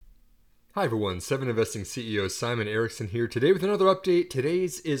Hi everyone, 7 Investing CEO Simon Erickson here today with another update.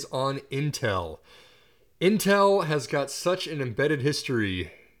 Today's is on Intel. Intel has got such an embedded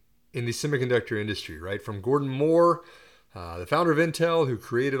history in the semiconductor industry, right? From Gordon Moore, the founder of Intel, who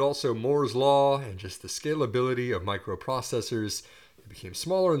created also Moore's Law and just the scalability of microprocessors. It became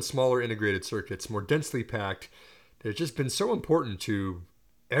smaller and smaller integrated circuits, more densely packed. They've just been so important to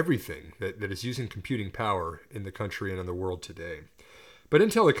everything that is using computing power in the country and in the world today. But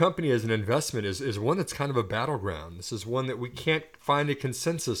Intel, the company, as an investment, is one that's kind of a battleground. This is one that we can't find a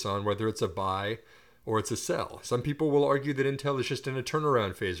consensus on whether it's a buy or it's a sell. Some people will argue that Intel is just in a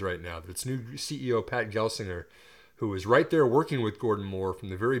turnaround phase right now, that its new CEO, Pat Gelsinger, who was right there working with Gordon Moore from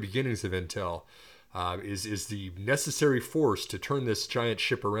the very beginnings of Intel, is the necessary force to turn this giant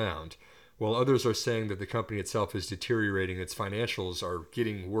ship around. While others are saying that the company itself is deteriorating, its financials are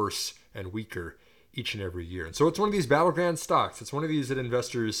getting worse and weaker each and every year. And so it's one of these battleground stocks. It's one of these that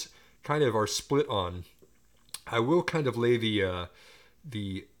investors kind of are split on. I will kind of lay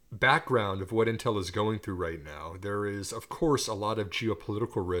the background of what Intel is going through right now. There is, of course, a lot of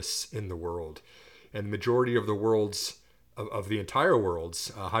geopolitical risks in the world, and the majority of the world's of the entire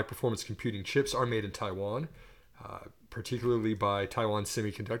world's high performance computing chips are made in Taiwan, particularly by Taiwan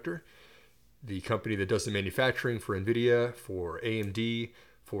Semiconductor, the company that does the manufacturing for NVIDIA, for AMD,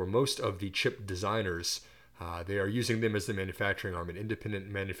 for most of the chip designers. They are using them as the manufacturing arm, an independent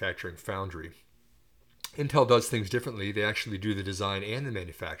manufacturing foundry. Intel does things differently. They actually do the design and the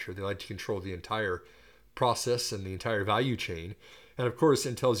manufacture. They like to control the entire process and the entire value chain. And of course,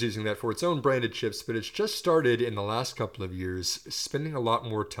 Intel's using that for its own branded chips, but it's just started in the last couple of years spending a lot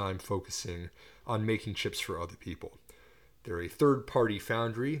more time focusing on making chips for other people. They're a third-party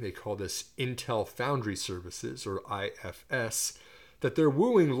foundry. They call this Intel Foundry Services, or IFS, that they're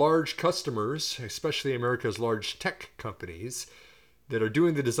wooing large customers, especially America's large tech companies, that are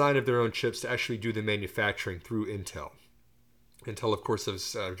doing the design of their own chips to actually do the manufacturing through Intel. Intel, of course,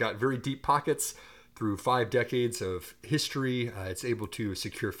 has got very deep pockets through 5 decades of history. It's able to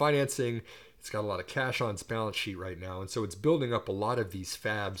secure financing. It's got a lot of cash on its balance sheet right now. And so it's building up a lot of these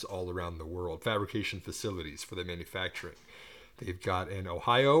fabs all around the world, fabrication facilities for the manufacturing. They've got an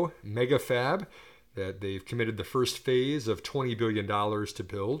Ohio mega fab that they've committed the first phase of $20 billion to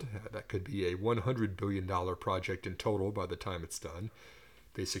build. That could be a $100 billion project in total by the time it's done.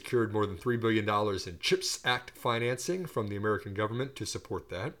 They secured more than $3 billion in CHIPS Act financing from the American government to support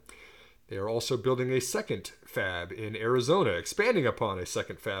that. They are also building a second fab in Arizona, expanding upon a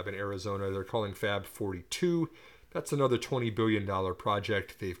second fab in Arizona. They're calling Fab 42. That's another $20 billion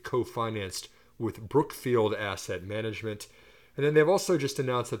project they've co-financed with Brookfield Asset Management. And then they've also just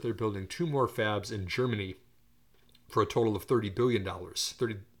announced that they're building 2 more fabs in Germany for a total of $30 billion,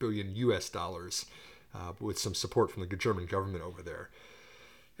 30 billion US dollars, with some support from the German government over there.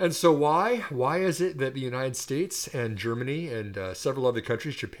 And so why? Why is it that the United States and Germany and several other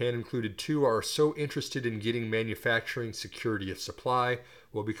countries, Japan included too, are so interested in getting manufacturing security of supply?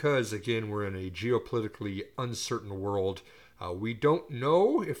 Well, because, again, we're in a geopolitically uncertain world. We don't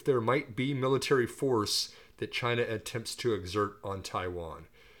know if there might be military force that China attempts to exert on Taiwan.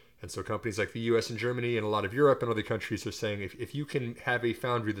 And so companies like the US and Germany and a lot of Europe and other countries are saying if you can have a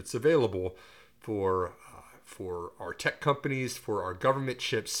foundry that's available for our tech companies, for our government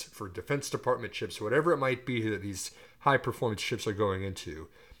chips, for Defense Department chips, whatever it might be that these high performance chips are going into,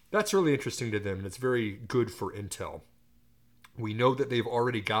 that's really interesting to them, and it's very good for Intel. We know that they've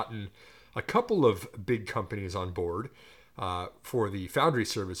already gotten a couple of big companies on board for the Foundry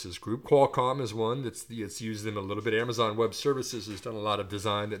Services group. Qualcomm is one that's used them a little bit. Amazon Web Services has done a lot of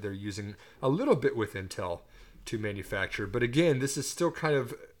design that they're using a little bit with Intel to manufacture. But again, this is still kind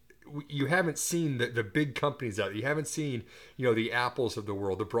of, you haven't seen the big companies out there. You haven't seen, the Apples of the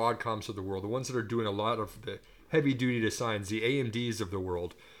world, the Broadcoms of the world, the ones that are doing a lot of the heavy duty designs, the AMDs of the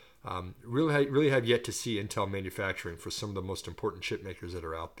world. Really have yet to see Intel manufacturing for some of the most important chip makers that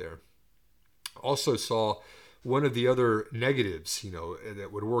are out there. Also saw one of the other negatives,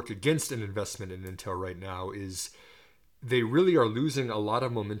 that would work against an investment in Intel right now is they really are losing a lot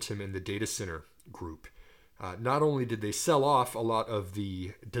of momentum in the data center group. Not only did they sell off a lot of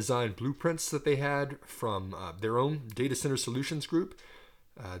the design blueprints that they had from their own data center solutions group,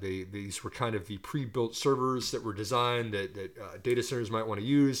 these were kind of the pre-built servers that were designed that data centers might want to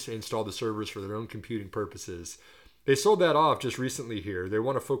use to install the servers for their own computing purposes. They sold that off just recently here. They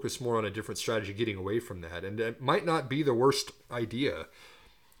want to focus more on a different strategy getting away from that. And it might not be the worst idea.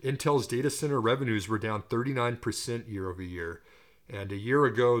 Intel's data center revenues were down 39% year over year. And a year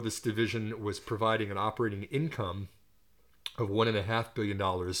ago, this division was providing an operating income of $1.5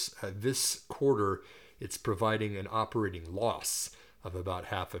 billion. This quarter, it's providing an operating loss of about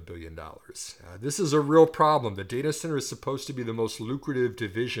 $500 million. This is a real problem. The data center is supposed to be the most lucrative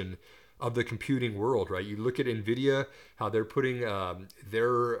division of the computing world, right? You look at NVIDIA, how they're putting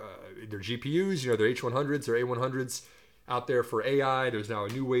their GPUs, their H100s, their A100s out there for AI. There's now a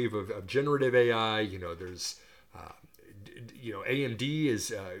new wave of generative AI. There's AMD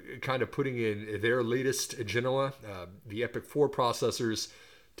is kind of putting in their latest Genoa, the EPYC 4 processors,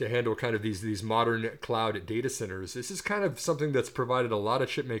 to handle kind of these modern cloud data centers. This is kind of something that's provided a lot of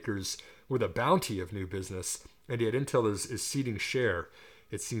chip makers with a bounty of new business, and yet Intel is ceding share,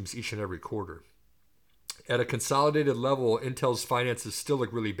 it seems, each and every quarter. At a consolidated level, Intel's finances still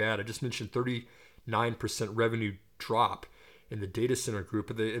look really bad. I just mentioned 39% revenue drop in the data center group.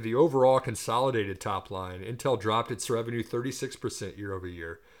 But the overall consolidated top line, Intel dropped its revenue 36% year over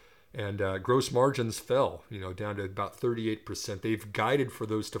year. And gross margins fell, down to about 38%. They've guided for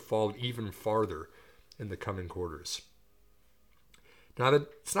those to fall even farther in the coming quarters. Now,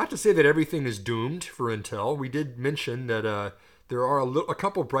 it's not to say that everything is doomed for Intel. We did mention that there are a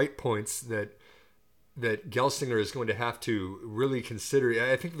couple bright points that Gelsinger is going to have to really consider.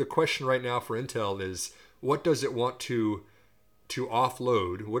 I think the question right now for Intel is, what does it want to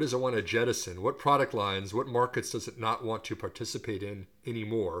offload? What does it want to jettison? What product lines, what markets does it not want to participate in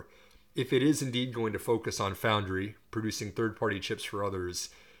anymore? If it is indeed going to focus on foundry, producing third-party chips for others,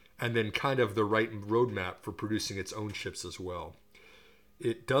 and then kind of the right roadmap for producing its own chips as well.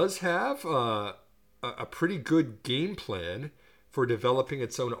 It does have a pretty good game plan for developing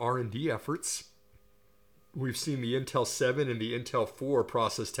its own R&D efforts. We've seen the Intel 7 and the Intel 4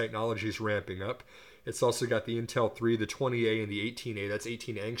 process technologies ramping up. It's also got the Intel 3, the 20A, and the 18A. That's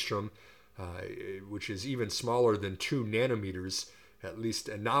 18 angstrom, which is even smaller than 2 nanometers, at least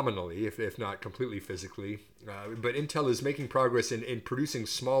nominally, if not completely physically. But Intel is making progress in producing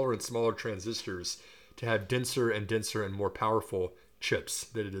smaller and smaller transistors to have denser and denser and more powerful chips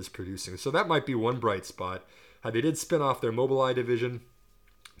that it is producing. So that might be one bright spot. They did spin off their Mobileye division.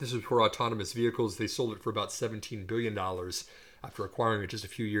 This is for autonomous vehicles. They sold it for about $17 billion after acquiring it just a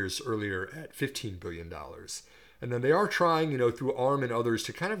few years earlier at $15 billion. And then they are trying, through ARM and others,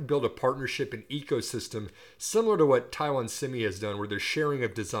 to kind of build a partnership and ecosystem similar to what Taiwan Semi has done, where there's sharing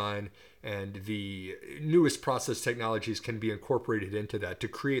of design and the newest process technologies can be incorporated into that to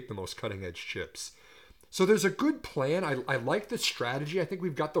create the most cutting-edge chips. So there's a good plan. I like the strategy. I think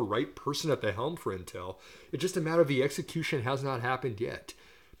we've got the right person at the helm for Intel. It's just a matter of the execution has not happened yet.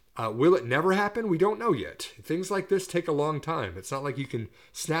 Will it never happen? We don't know yet. Things like this take a long time. It's not like you can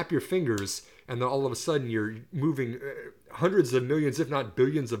snap your fingers and then all of a sudden you're moving hundreds of millions, if not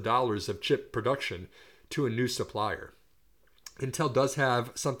billions of dollars of chip production to a new supplier. Intel does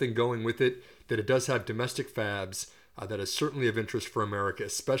have something going with it, that it does have domestic fabs that is certainly of interest for America,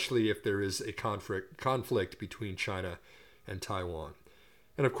 especially if there is a conflict between China and Taiwan.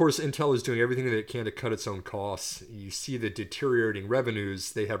 And of course, Intel is doing everything that it can to cut its own costs. You see the deteriorating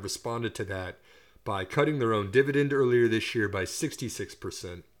revenues. They have responded to that by cutting their own dividend earlier this year by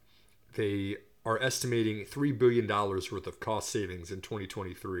 66%. They are estimating $3 billion worth of cost savings in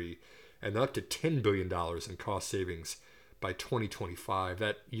 2023 and up to $10 billion in cost savings by 2025.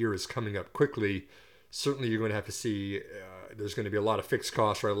 That year is coming up quickly. Certainly, you're going to have to see there's going to be a lot of fixed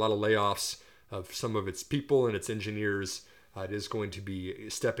costs, right? A lot of layoffs of some of its people and its engineers. It is going to be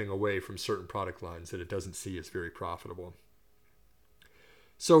stepping away from certain product lines that it doesn't see as very profitable.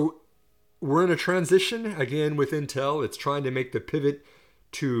 So we're in a transition again with Intel. It's trying to make the pivot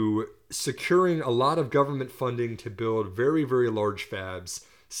to securing a lot of government funding to build very, very large fabs,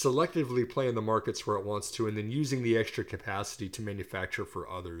 selectively play in the markets where it wants to, and then using the extra capacity to manufacture for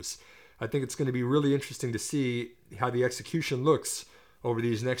others. I think it's going to be really interesting to see how the execution looks over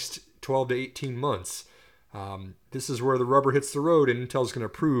these next 12 to 18 months. This is where the rubber hits the road, and Intel's going to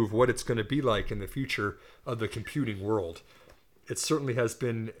prove what it's going to be like in the future of the computing world. It certainly has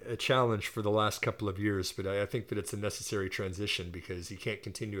been a challenge for the last couple of years, but I think that it's a necessary transition because you can't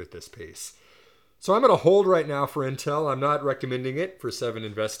continue at this pace. So I'm going to hold right now for Intel. I'm not recommending it for 7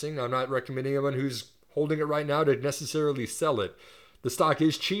 investing. I'm not recommending anyone who's holding it right now to necessarily sell it. The stock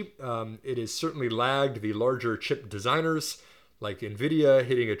is cheap. It has certainly lagged the larger chip designers like NVIDIA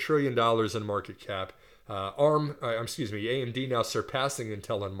hitting $1 trillion in market cap. AMD now surpassing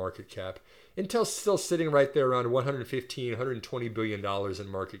Intel on market cap. Intel's still sitting right there around $115, $120 billion in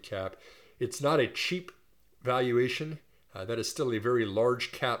market cap. It's not a cheap valuation. That is still a very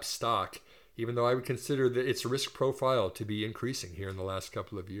large cap stock, even though I would consider that its risk profile to be increasing here in the last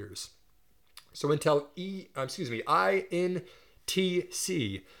couple of years. So Intel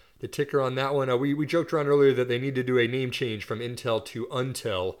INTC, the ticker on that one. We joked around earlier that they need to do a name change from Intel to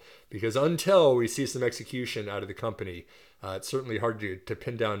Untel. because until we see some execution out of the company, it's certainly hard to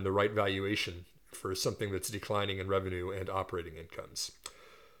pin down the right valuation for something that's declining in revenue and operating incomes.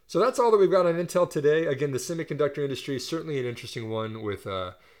 So that's all that we've got on Intel today. Again, the semiconductor industry is certainly an interesting one with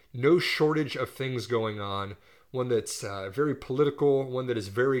no shortage of things going on, one that's very political, one that is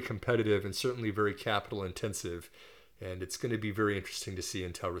very competitive, and certainly very capital intensive. And it's going to be very interesting to see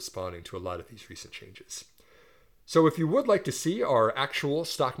Intel responding to a lot of these recent changes. So if you would like to see our actual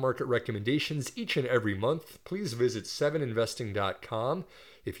stock market recommendations each and every month, please visit 7investing.com.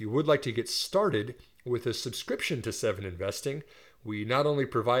 If you would like to get started with a subscription to 7investing, we not only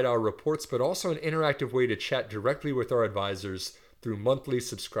provide our reports, but also an interactive way to chat directly with our advisors through monthly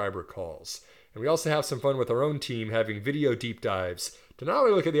subscriber calls. And we also have some fun with our own team having video deep dives to not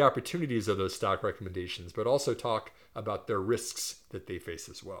only look at the opportunities of those stock recommendations, but also talk about their risks that they face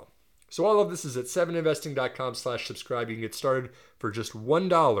as well. So all of this is at 7investing.com/subscribe. You can get started for just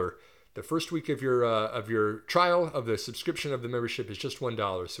 $1. The first week of your trial of the subscription of the membership is just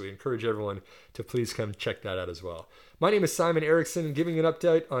 $1. So we encourage everyone to please come check that out as well. My name is Simon Erickson, giving an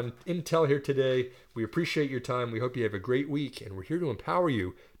update on Intel here today. We appreciate your time. We hope you have a great week, and we're here to empower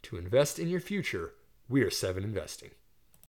you to invest in your future. We are 7 Investing.